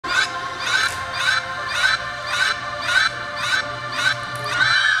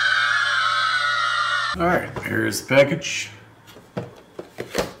Alright, here's the package.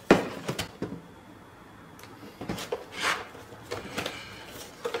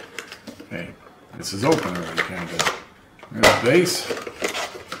 Hey, this is open already, kind of. There's the base.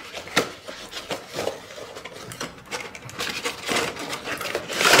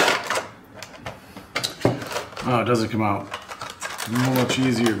 Oh, it doesn't come out much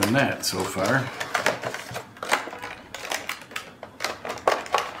easier than that so far.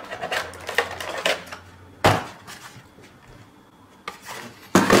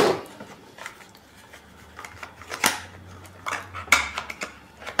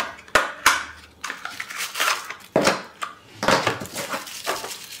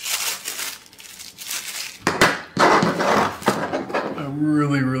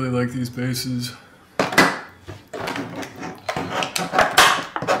 I really like these bases.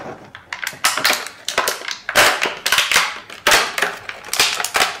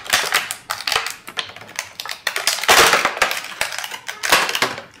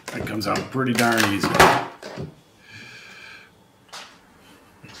 That comes out pretty darn easy.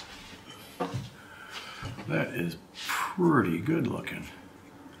 That is pretty good looking.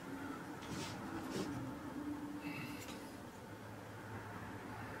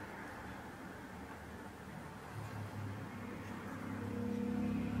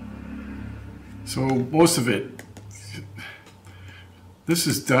 So most of it, this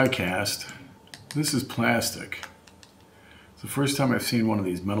is die cast, this is plastic. It's the first time I've seen one of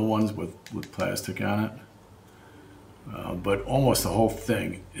these metal ones with plastic on it, but almost the whole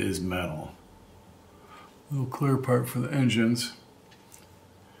thing is metal. Little clear part for the engines.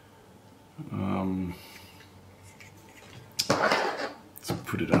 Let's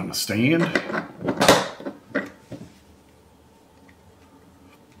put it on a stand.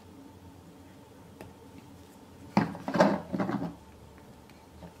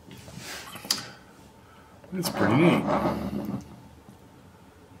 It's pretty neat.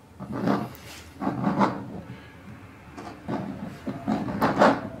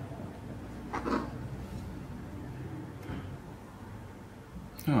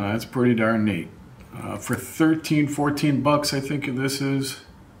 Oh, that's pretty darn neat. For 13, 14 bucks, I think this is,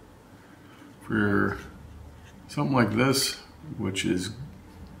 for something like this, which is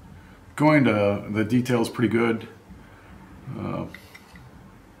going to, the detail's pretty good.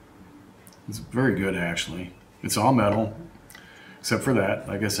 It's very good, actually. It's all metal, except for that.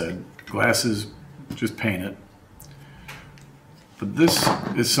 Like I said, glasses, just paint it. But this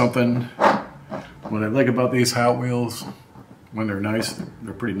is something, what I like about these Hot Wheels, when they're nice,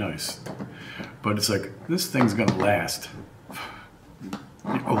 they're pretty nice. But it's like, this thing's gonna last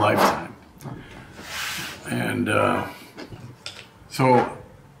a lifetime. And so,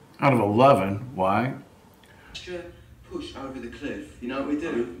 out of 11, why? Push over the cliff. You know what we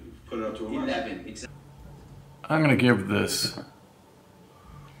do? Put it up to 11. Exactly. I'm gonna give this,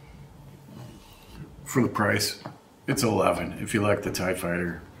 for the price, it's 11. If you like the TIE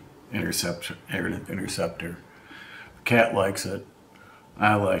Fighter Interceptor. Cat likes it.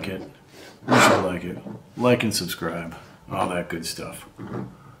 I like it. You should like it. Like and subscribe. All that good stuff.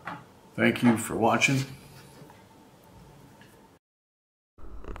 Thank you for watching.